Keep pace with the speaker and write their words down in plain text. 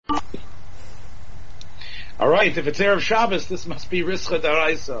All right, if it's Erev Shabbos, this must be Rischa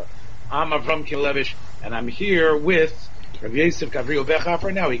Daraisa. I'm Avram Kilevich, and I'm here with Rabbi Yosef Gavriel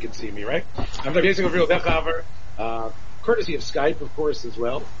Bechaver. Now he can see me, right? I'm Rabbi Yosef Gavriel Bechaver, courtesy of Skype, of course, as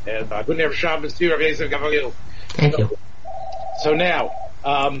well. And good Erev Shabbos to you, Rabbi Yosef Gavriel. Thank you. So now,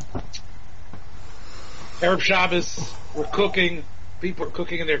 Erev Shabbos, we're cooking. People are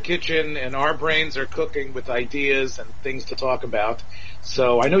cooking in their kitchen, and our brains are cooking with ideas and things to talk about.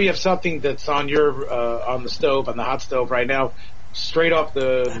 So I know you have something that's on your on the stove, on the hot stove right now, straight off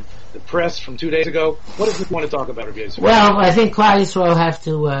the press from 2 days ago. What does you want to talk about, Rabbi Yosef? Well, I think Klal Yisrael have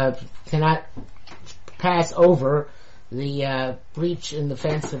to cannot pass over the breach in the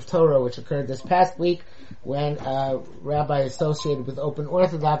fence of Torah, which occurred this past week when a rabbi associated with Open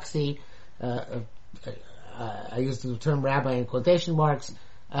Orthodoxy, I use the term rabbi in quotation marks,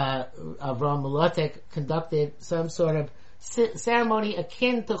 Avraham Molotek, conducted some sort of ceremony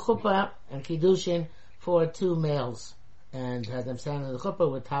akin to chuppah and kiddushin for two males, and had them stand on the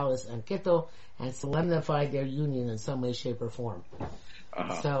chuppah with talis and kittel, and solemnified their union in some way, shape, or form.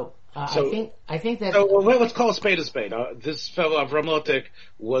 So I think that. So let's call a spade a spade. This fellow Avraham Molotek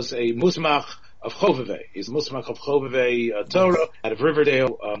was a musmach of Chovevei. He's a musmach of Chovevei Torah out of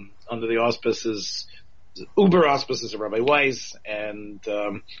Riverdale, under the auspices. Uber auspices of Rabbi Weiss and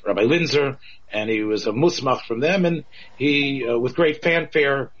Rabbi Linzer, and he was a musmach from them, and he, with great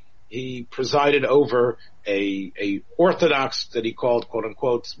fanfare, he presided over a Orthodox that he called, quote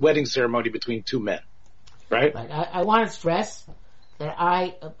unquote, wedding ceremony between two men. Right? I want to stress that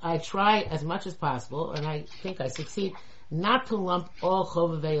I try as much as possible, and I think I succeed, not to lump all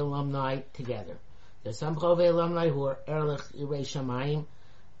Chovevei alumni together. There's some Chovevei alumni who are Erlich Irei Shamayim,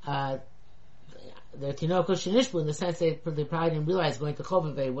 the Tinoko Shinishbu, in the sense that they probably didn't realize going to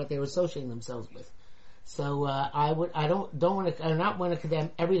Chovevei what they were associating themselves with. So I do not want to condemn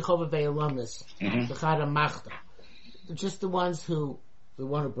every Chovevei alumnus, the Chada Machta, just the ones who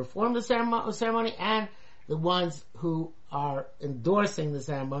perform the ceremony, and the ones who are endorsing the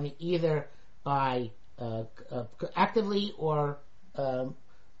ceremony either by actively or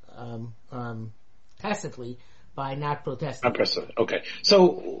passively, by not protesting. Okay.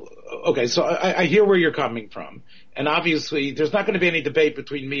 So I hear where you're coming from. And obviously, there's not going to be any debate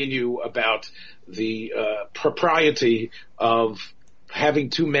between me and you about the propriety of having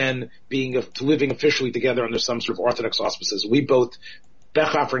two men living officially together under some sort of Orthodox auspices. We both,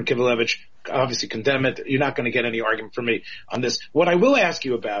 Bechafer and Kivelevich, obviously condemn it. You're not going to get any argument from me on this. What I will ask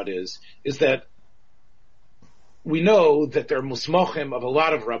you about is that we know that there are musmochim of a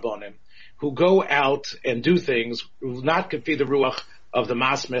lot of rabbonim who go out and do things, not confid the ruach of the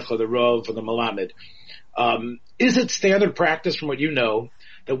masmich or the rov or the malamed. Is it standard practice from what you know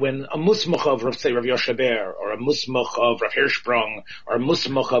that when a musmach of, say, Rav Yoshe Ber, or a musmach of Rav Hirschsprung, or a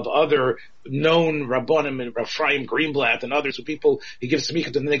musmach of other known rabbonim, and Rav Chaim Greenblatt and others, he gives smicha,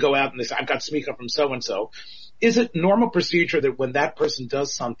 and then they go out and they say, I've got smicha from so-and-so. Is it normal procedure that when that person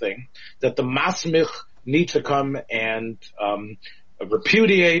does something, that the masmich needs to come and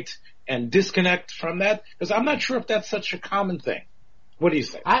repudiate and disconnect from that? Because I'm not sure if that's such a common thing. What do you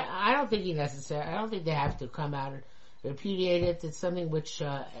think? I don't think I don't think they have to come out and repudiate it. It's something which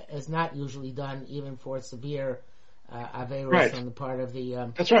is not usually done, even for severe averos on the part of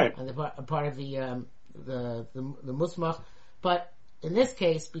the. That's right. On the part of the musmach, but in this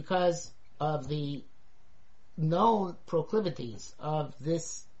case, because of the known proclivities of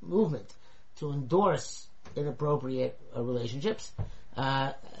this movement to endorse inappropriate relationships,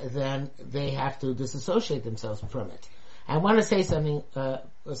 then they have to disassociate themselves from it. I want to say something.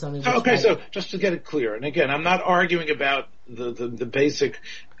 Okay, so just to get it clear, and again, I'm not arguing about the basic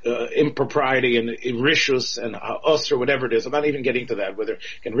impropriety and rishus and us or whatever it is. I'm not even getting to that. Whether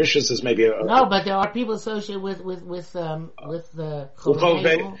rishus is maybe no, but there are people associated with the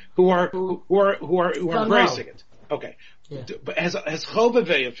Chovevei who are embracing it. Okay. Yeah. But has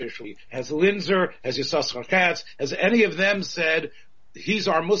Chovevei officially, has Linzer, has Yisachar Katz, has any of them said, he's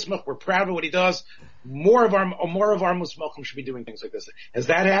our musmach, we're proud of what he does, more of our musmachim should be doing things like this? Has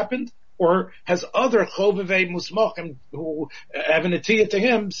that happened? Or has other Chovevei musmachim who have an atiyah to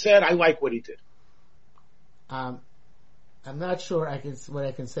him said, I like what he did? I'm not sure what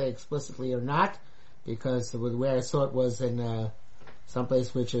I can say explicitly or not, because the way I saw it was in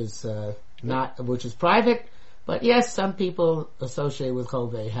someplace which is private. But yes, some people associated with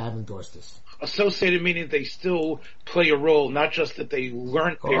Chovevei have endorsed this. Associated meaning they still play a role, not just that they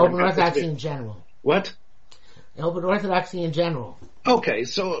learned. Open Orthodoxy in general. What? Open Orthodoxy in general. Okay,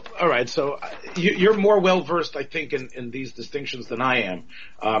 so all right, so you're more well versed, I think, in these distinctions than I am.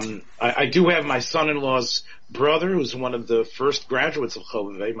 I do have my son-in-law's brother, who's one of the first graduates of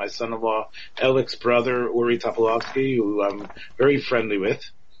Chovevei. My son-in-law, Elik's brother, Uri Topolovsky, who I'm very friendly with.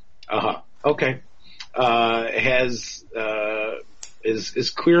 Okay, is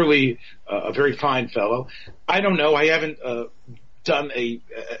clearly a very fine fellow. I don't know. I haven't done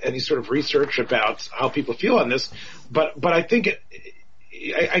any sort of research about how people feel on this, but I think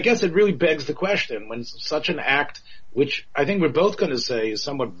I guess it really begs the question when such an act, which I think we're both going to say is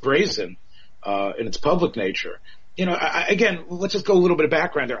somewhat brazen in its public nature. You know, again, let's just go a little bit of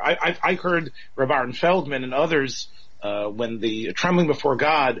background there. I heard Rav Aaron Feldman and others when the Trembling Before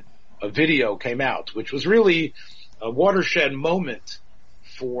God video came out, which was really a watershed moment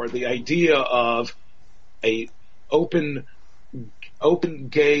for the idea of a open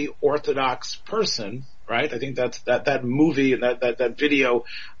gay Orthodox person, right? I think that movie and that video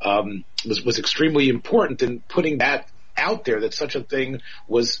was extremely important in putting that out there, that such a thing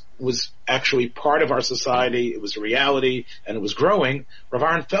was actually part of our society. It was a reality and it was growing. Rav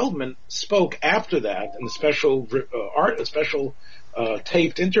Aaron Feldman spoke after that in a special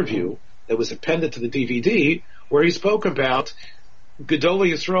taped interview that was appended to the DVD, where he spoke about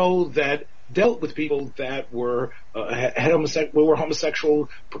Gedolei Yisrael that dealt with people that were had homosexual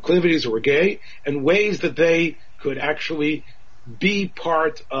proclivities or were gay, and ways that they could actually be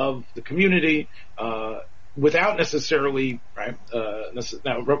part of the community without necessarily, right?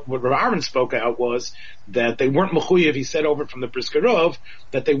 Now, what Rav Aaron spoke out was that they weren't mechuyev. He said over from the Brisker Rov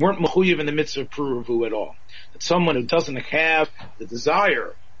that they weren't mechuyev in the mitzvah pruruvu at all. That someone who doesn't have the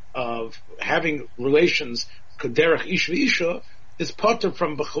desire of having relations k'derech ish v'isha is potter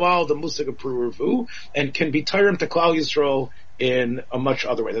from Bechlal, the Musig of Pruruvu, and can be tyrant to Klal Yisrael in a much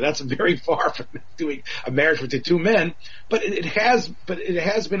other way. Now, that's very far from doing a marriage with the two men, but it has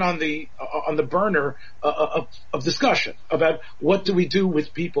been on the burner of discussion about what do we do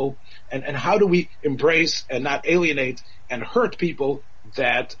with people and how do we embrace and not alienate and hurt people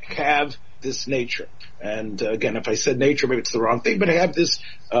that have this nature. And again, if I said nature, maybe it's the wrong thing, but I have this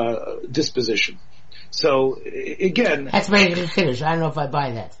disposition. So again, that's very good finish. I don't know if I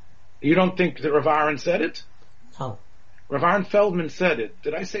buy that. You don't think that Rav Aaron said it? No. Rav Aaron Feldman said it.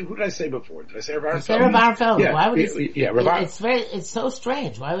 Who did I say before? Did I say Rav Aaron Feldman? Rav Aaron Feldman. Yeah. Why would he? Yeah, it's so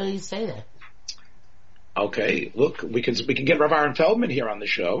strange. Why would he say that? Okay, look, we can get Rav Aaron Feldman here on the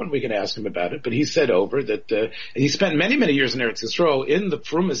show and we can ask him about it. But he said over that he spent many years in Eretz Yisrael in the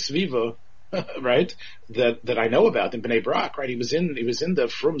Frum Sviva. Right, that I know about in Bnei Brak. Right, he was in the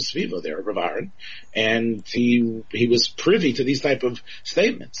Frum Sviva there, Rav Aaron, and he was privy to these type of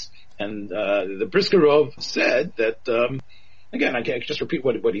statements. And the Brisker Rov said that again, I can't just repeat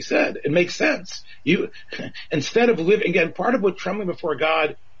what he said. It makes sense. You instead of living again, part of what Trembling Before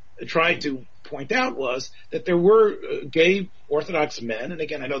God tried to point out was that there were gay Orthodox men, and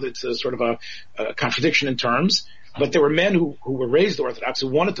again, I know that's a sort of a contradiction in terms. But there were men who were raised Orthodox, who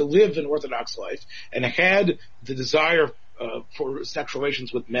wanted to live an Orthodox life, and had the desire for sexual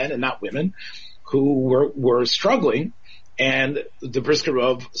relations with men and not women, who were struggling. And the Brisker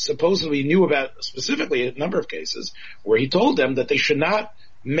Rov supposedly knew about specifically a number of cases where he told them that they should not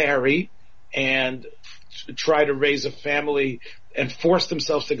marry and try to raise a family and force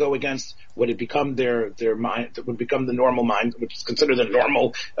themselves to go against what had become their mind, that would become the normal mind, which is considered the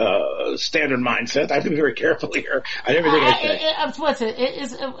normal standard mindset. I have to be very careful here. I never think I say.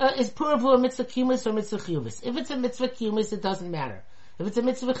 Is Puravu a mitzvah kumis or mitzvah chiyuvis? If it's a mitzvah kumis, it doesn't matter. If it's a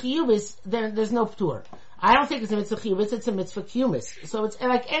mitzvah chiyuvis, then there's no ptur. I don't think it's a mitzvah kumis, it's a mitzvah kumis. So it's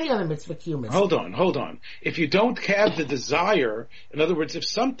like any other mitzvah kumis. Hold on. If you don't have the desire, in other words, if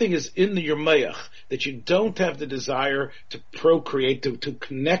something is in your mayach that you don't have the desire to procreate, to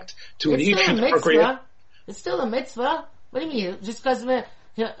connect to it's an Isha to procreate. It's still a mitzvah. What do you mean? Just because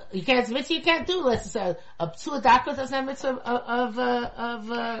you can't, mitzvah you can't do, let's say, a psula daka doesn't have mitzvah of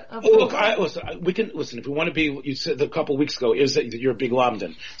look, we can, listen, if we want to be, you said a couple of weeks ago, is that you're a big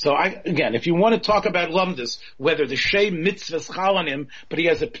lamdan. So again, if you want to talk about lamdus, whether the shem mitzvahs chal on him, but he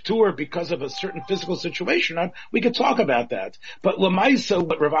has a ptur because of a certain physical situation, we could talk about that. But lamaisa,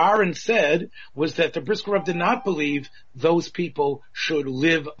 what Rav Aaron said was that the Brisker Rov did not believe those people should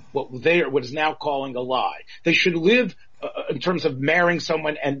live what is now calling a lie. They should live in terms of marrying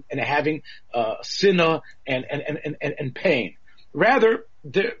someone and having sinah and pain. Rather,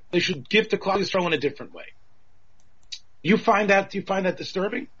 they should give to Klal Yisrael in a different way. Do you find that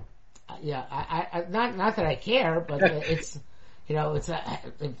disturbing? Yeah, I not that I care, but it's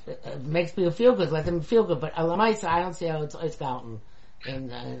it makes people feel good. Let them feel good. But Alamaisa, I don't see how it's Galton. in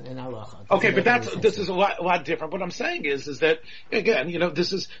halacha. Okay, but this is a lot different. What I'm saying is that again,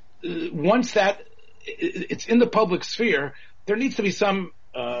 this is once that it's in the public sphere, there needs to be some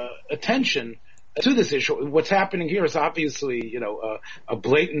attention to this issue. What's happening here is obviously, a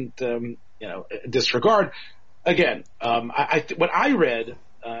blatant, disregard. Again, what I read,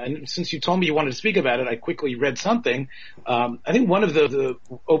 and since you told me you wanted to speak about it, I quickly read something. I think one of the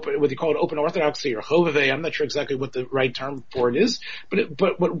open, what you call it, open orthodoxy or Chovevei, I'm not sure exactly what the right term for it is,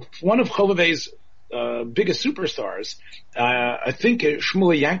 but one of Chovevei's biggest superstars, I think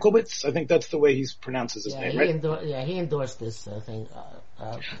Shmuel Yanklowitz, I think that's the way he pronounces his name, right? He endorsed this thing.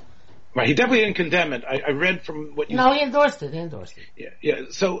 Right, he definitely didn't condemn it. I read from what you... No, he endorsed it. Yeah.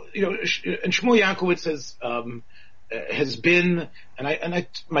 So, and Shmuel Yanklowitz has been,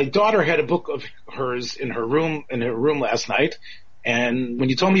 my daughter had a book of hers in her room last night, and when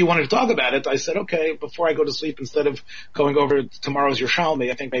you told me you wanted to talk about it, I said, okay, before I go to sleep, instead of going over tomorrow's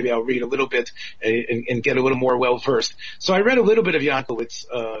Yerushalmi, I think maybe I'll read a little bit and get a little more well-versed. So I read a little bit of Yanklowitz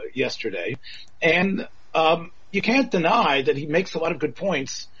yesterday, and you can't deny that he makes a lot of good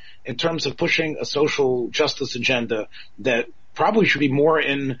points in terms of pushing a social justice agenda that probably should be more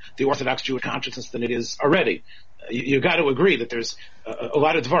in the Orthodox Jewish consciousness than it is already. You got to agree that there's a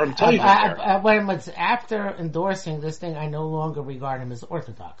lot of Dvarim there. After endorsing this thing, I no longer regard him as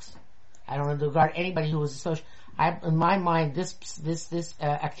Orthodox. I don't regard anybody who is associated. In my mind, this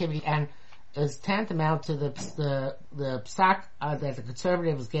activity and is tantamount to the psak that the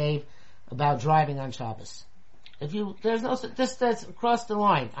conservatives gave about driving on Shabbos. That's across the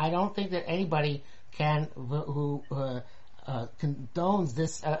line. I don't think that anybody who condones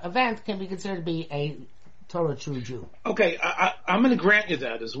this event can be considered to be a Torah true Jew. Okay, I'm going to grant you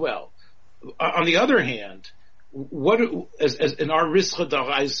that as well. On the other hand, as in our Rischa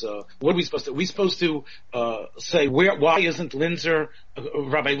D'Oraisa, what are we supposed to? Are we supposed to say why isn't Rabbi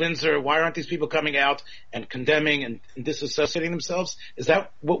Linzer? Why aren't these people coming out and condemning and disassociating themselves? Is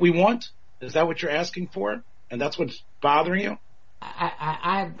that what we want? Is that what you're asking for? And that's what's bothering you?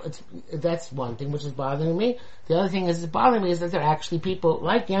 That's one thing which is bothering me. The other thing is bothering me is that there are actually people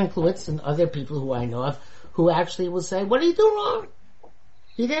like Yanklowitz and other people who I know of who actually will say, what did he do wrong?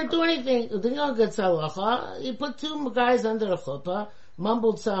 He didn't do anything. He put two guys under a chuppah,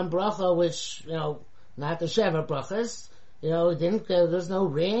 mumbled some bracha, which, not the Sheva brachas, there's no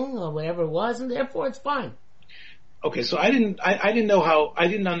ring or whatever it was, and therefore it's fine. Okay, so I didn't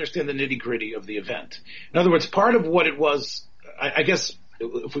understand the nitty gritty of the event. In other words, part of what it was, I guess,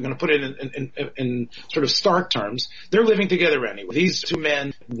 if we're going to put it in sort of stark terms, they're living together anyway. These two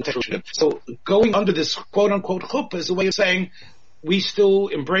men, so going under this quote unquote chuppah is a way of saying, we still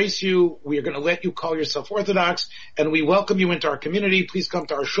embrace you, we are going to let you call yourself Orthodox, and we welcome you into our community, please come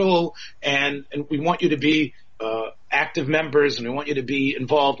to our shul, and we want you to be, active members, and we want you to be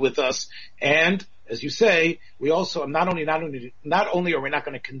involved with us, and as you say, we also not only are we not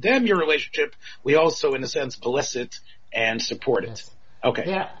going to condemn your relationship, we also, in a sense, bless it and support it. Yes. Okay.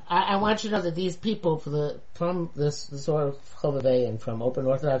 Yeah, I want you to know that these people from this sort of Chovevei and from Open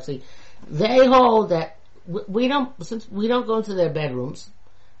Orthodoxy, they hold that since we don't go into their bedrooms,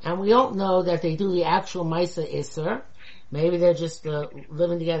 and we don't know that they do the actual Maisa Isser. Maybe they're just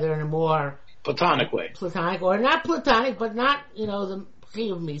living together in a more platonic way. Platonic, or not platonic, but not the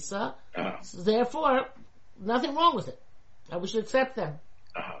Chiyuv Misa. So therefore, nothing wrong with it. We should accept them.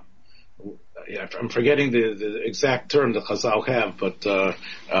 Yeah, I'm forgetting the exact term that Chazal have, but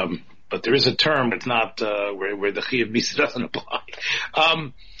there is a term. It's not where the Chiyuv Misa doesn't apply.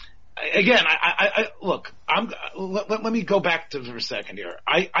 Again, I look. Let me go back for a second here.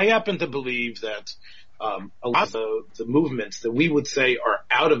 I happen to believe that a lot of the movements that we would say are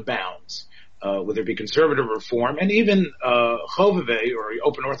out of bounds, whether it be conservative reform and even Chovevei or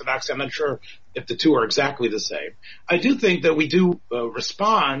Open Orthodoxy. I'm not sure if the two are exactly the same. I do think that we do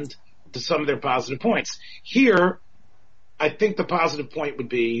respond to some of their positive points. Here, I think the positive point would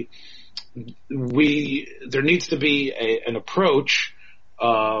be there needs to be an approach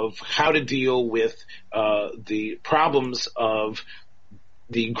of how to deal with the problems of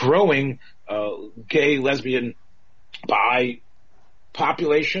the growing gay, lesbian, bi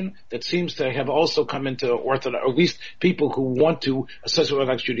population that seems to have also come into Orthodox, or at least people who want to associate with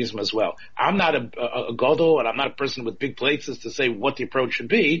Orthodox Judaism as well. I'm not a gadol, and I'm not a person with big places to say what the approach should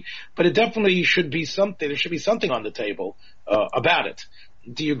be, but it definitely should be something. There should be something on the table about it.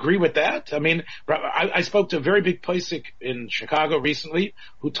 Do you agree with that? I mean, I spoke to a very big Pesach in Chicago recently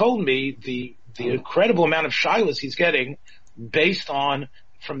who told me the incredible amount of shilas he's getting based on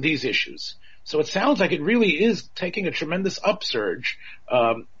from these issues. So it sounds like it really is taking a tremendous upsurge.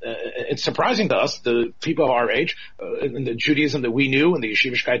 It's surprising to us, the people of our age, in the Judaism that we knew and the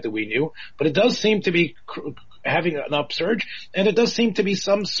yeshivishkeit that we knew, but it does seem to be having an upsurge, and it does seem to be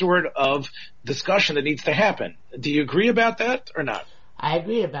some sort of discussion that needs to happen. Do you agree about that or not? I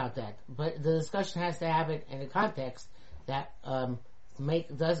agree about that, but the discussion has to happen in a context that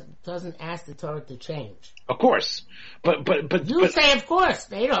doesn't ask the Torah to change. Of course, but you say of course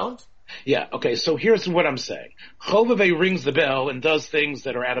they don't. Yeah, okay, so here's what I'm saying. Chovevei rings the bell and does things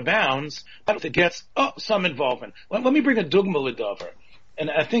that are out of bounds, but it gets some involvement. Let me bring a dugma l'davar.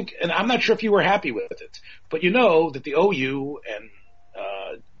 And I think, and I'm not sure if you were happy with it, but you know that the OU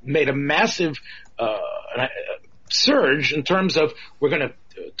made a massive surge in terms of we're going to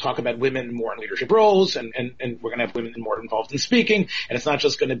talk about women more in leadership roles, and we're going to have women more involved in speaking, and it's not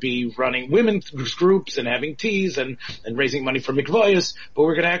just going to be running women's groups and having teas and raising money for mikvahs, but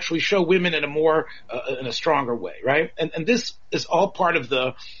we're going to actually show women in a more in a stronger way, right? And this is all part of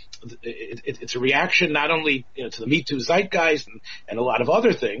it's a reaction not only to the Me Too zeitgeist and a lot of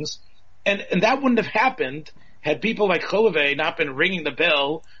other things, and that wouldn't have happened had people like Chovevei not been ringing the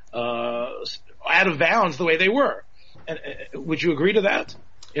bell out of bounds the way they were. And would you agree to that?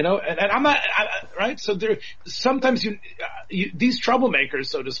 And I'm not right. So sometimes these troublemakers,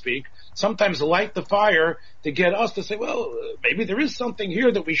 so to speak, sometimes light the fire to get us to say, well, maybe there is something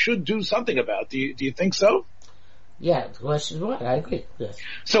here that we should do something about. Do you think so? Yeah, the question is what? I agree. Yes.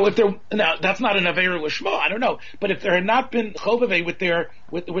 So now that's not an Aveira Lishma, I don't know. But if there had not been Chovevei with their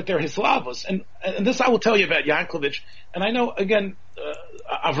Hislavos, and this I will tell you about Yanklevich, and I know again,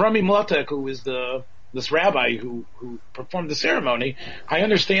 Avrami Mlotek, who is this rabbi who performed the ceremony, I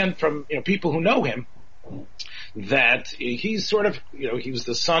understand from people who know him that he's sort of he was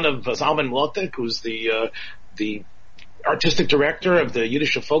the son of Zalman Mlotek, who's the artistic director of the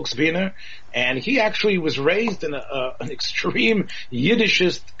Yiddish Volksbühne, and he actually was raised in an extreme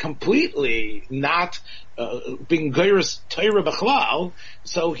Yiddishist, completely not being Geiris Torah Bechlal.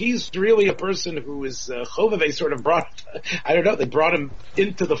 So he's really a person who is Chovevei sort of they brought him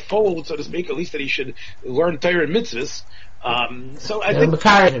into the fold, so to speak, at least that he should learn Torah and mitzvahs. So I think,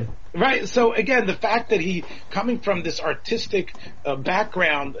 right. So again, the fact that he coming from this artistic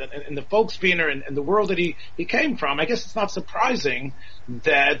background and the Volksbühne and the world that he came from, I guess it's not surprising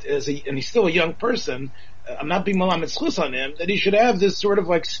that and he's still a young person. I'm not being malamed schus on him, that he should have this sort of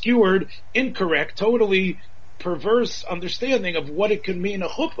like skewered, incorrect, totally perverse understanding of what it could mean a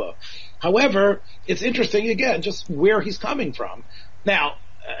chuppah. However, it's interesting again just where he's coming from. Now,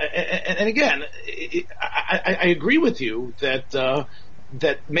 and again, I agree with you that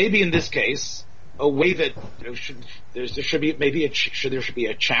maybe in this case, a way that there should be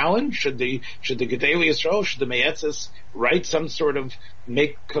a challenge. Should the Gedolei Yisrael, should the Me'etzes write some sort of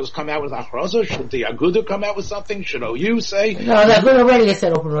come out with achroza? Should the Aguda come out with something? Should OU say? No, the Aguda already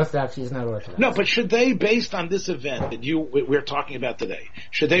said Open Orthodoxy is not Orthodox. No, but should they, based on this event that we're talking about today,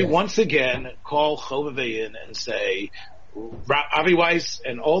 should they once again call Chovevei in and say, Avi Weiss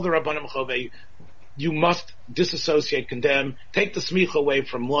and all the Rabbanim Chovevei, you must disassociate, condemn, take the smicha away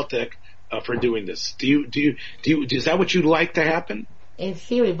from Mlotek for doing this? Is that what you'd like to happen? In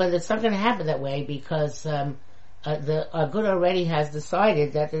theory, but it's not going to happen that way because the Aguda already has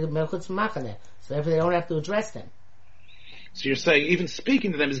decided that they're Melchutz Machane, so therefore they don't have to address them. So you're saying even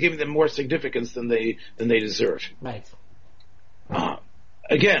speaking to them is giving them more significance than they deserve. Right.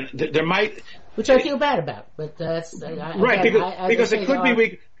 Again, there might, which I feel bad about, but that's right, because it could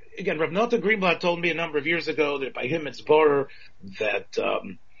be. Again, Rav Nota Greenblatt told me a number of years ago that by him it's borer that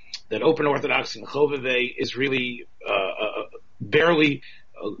Open Orthodoxy and Chovevei is really barely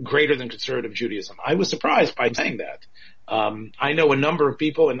greater than conservative Judaism. I was surprised by saying that. I know a number of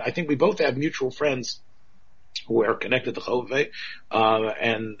people, and I think we both have mutual friends who are connected to Chovevei,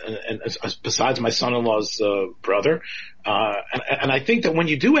 and besides my son-in-law's brother, and I think that when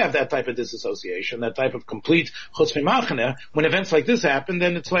you do have that type of disassociation, that type of complete chutz mimachane, when events like this happen,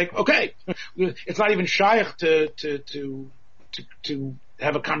 then it's like, okay, it's not even shaykh to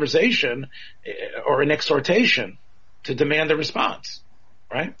have a conversation or an exhortation to demand a response,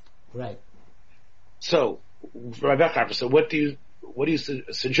 right? Right. So, Rabbi Echar, so what do you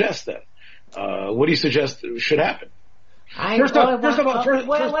suggest then? What do you suggest should happen? First of all,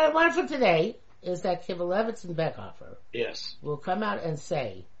 what for today is that Kivelevitz and Beckhofer will come out and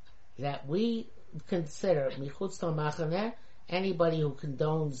say that we consider Michutz Machane, anybody who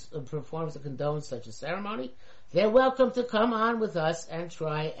performs or condones such a ceremony, they're welcome to come on with us and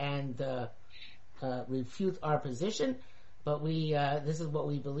try and refute our position. But this is what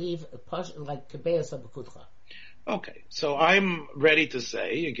we believe, like Kebeya Sabakutcha. Okay, so I'm ready to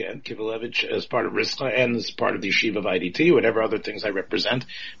say, again, Kivalevich as part of RISLA and as part of the Yeshiva of IDT, whatever other things I represent,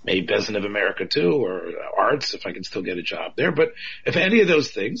 maybe Bezin of America too, or arts, if I can still get a job there. But if any of those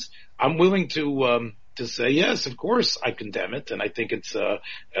things, I'm willing to say, yes, of course, I condemn it, and I think it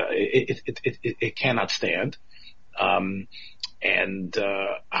cannot stand.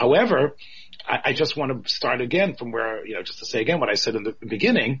 However, I just want to start again from where, just to say again what I said in the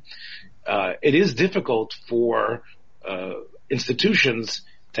beginning. It is difficult for institutions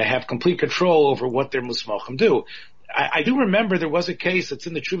to have complete control over what their musmachim do. I do remember there was a case, it's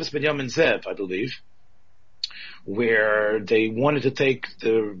in the Chuvas Binyamin Zev, I believe, where they wanted to take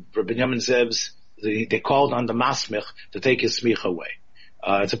the Binyamin Zev's, they called on the masmich to take his smicha away.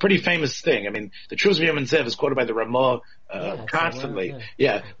 It's a pretty famous thing. I mean, the Chuvas Binyamin Zev is quoted by the Ramah constantly.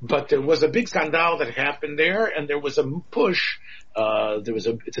 Yeah, but there was a big scandal that happened there, and there was a push.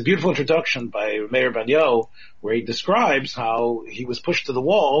 It's a beautiful introduction by Meir Banyo, where he describes how he was pushed to the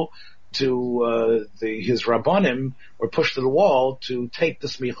wall to his rabbanim were pushed to the wall to take the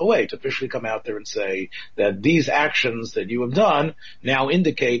smicha away, to officially come out there and say that these actions that you have done now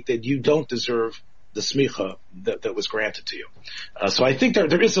indicate that you don't deserve the smicha that was granted to you. So I think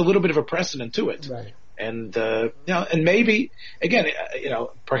there is a little bit of a precedent to it. Right. And, and maybe, again,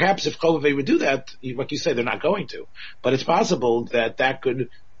 perhaps if Chovevei would do that, like you say, they're not going to, but it's possible that could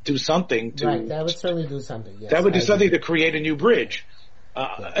do something to... Right, that would certainly do something, yes. That would do something to create a new bridge.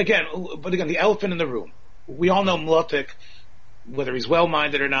 Again, the elephant in the room. We all know Mlotek, whether he's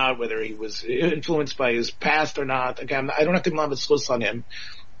well-minded or not, whether he was influenced by his past or not. Again, I don't have to mlamed schus on him.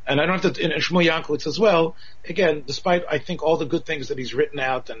 And I don't have to, in Shmuel Yanklowitz as well, again, despite, I think, all the good things that he's written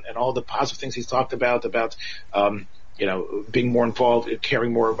out and all the positive things he's talked about, being more involved,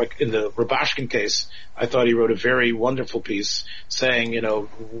 caring more, like in the Rabashkin case, I thought he wrote a very wonderful piece saying,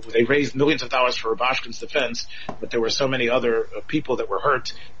 they raised millions of dollars for Rabashkin's defense, but there were so many other people that were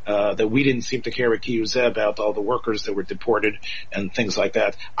hurt, that we didn't seem to care at Kiyuzeh about all the workers that were deported and things like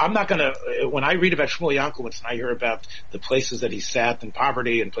that. I'm not gonna, when I read about Shmuel Yanklowitz and I hear about the places that he sat in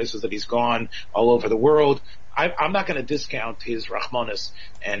poverty and places that he's gone all over the world, I'm not going to discount his Rahmanis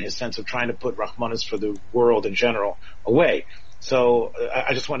and his sense of trying to put Rahmanis for the world in general away. So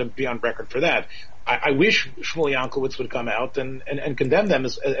I just want to be on record for that. I wish Shmuel Yanklowitz would come out and condemn them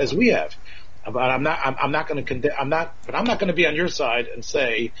as we have. But I'm not going to condemn. I'm not going to be on your side and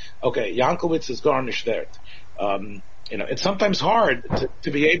say, okay, Yanklowitz is garnished there. It's sometimes hard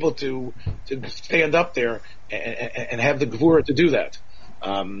to be able to stand up there and have the gvura to do that.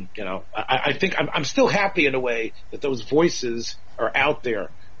 I think I'm still happy in a way that those voices are out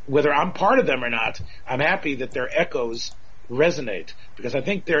there. Whether I'm part of them or not, I'm happy that their echoes resonate, because I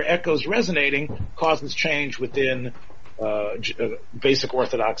think their echoes resonating causes change within basic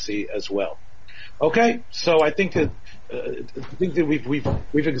orthodoxy as well. Okay, so I think that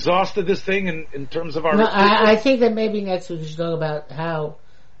we've exhausted this thing in terms of our. No, I think that maybe next week we should talk about how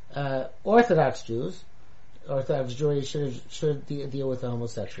Orthodox Jewry should deal with the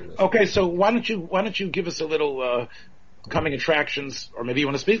homosexuals. Okay, so why don't you give us a little coming attractions, or maybe you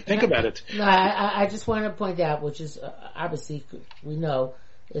want to think about it. No, I just want to point out, which is obviously we know,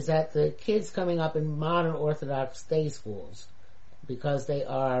 is that the kids coming up in modern Orthodox day schools, because they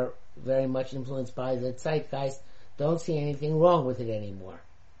are very much influenced by the zeitgeist, don't see anything wrong with it anymore.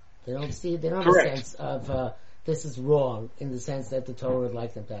 They don't have a sense of this is wrong in the sense that the Torah would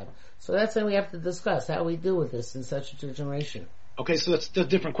like them to have. So that's what we have to discuss, how we do with this in such a generation. Okay, so that's a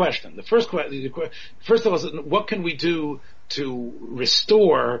different question. The first of all, what can we do to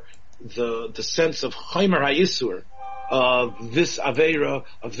restore the sense of Chaimer HaYisur, of this Aveira,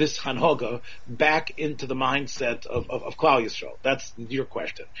 of this Hanhoga, back into the mindset of Klal Yisrael? That's your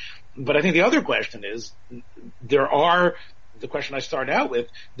question. But I think the other question is, the question I started out with,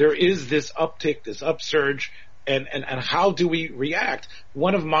 there is this uptick, this upsurge, and how do we react?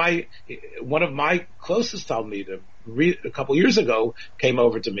 One of my closest talmidim a couple years ago came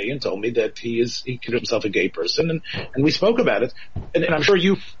over to me and told me that he considers himself a gay person, and we spoke about it, and I'm sure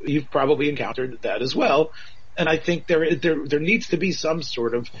you've probably encountered that as well. And I think there needs to be some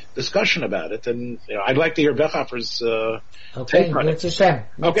sort of discussion about it, and I'd like to hear Bechhofer's take on it.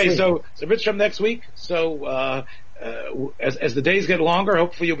 Okay, so Mitzvah next week. So as the days get longer,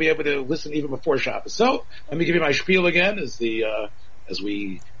 hopefully you'll be able to listen even before Shabbos. So let me give you my spiel again as we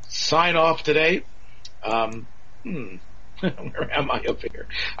sign off today. Where am I up here?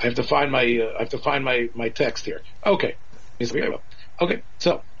 I have to find my text here. Okay. Okay.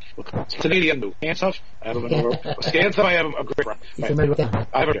 So today I have a great run.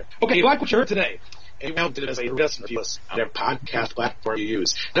 Okay, you like what you heard today. email to as a listen review us on their podcast platform you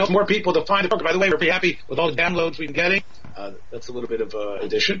use. It helps more people to find the program. By the way, we're pretty happy with all the downloads we've been getting. That's a little bit of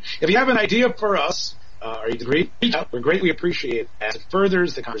addition. If you have an idea for us, or you agree, we're greatly appreciate it as it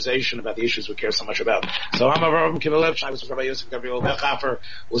furthers the conversation about the issues we care so much about. So I'm Avraham Kivalevich. I was Rabbi Yosef Gabriel Bechafer.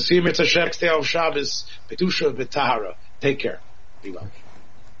 We'll see you Mitzvah next day of Shabbos, Betusha, Betahara. Take care. Be well.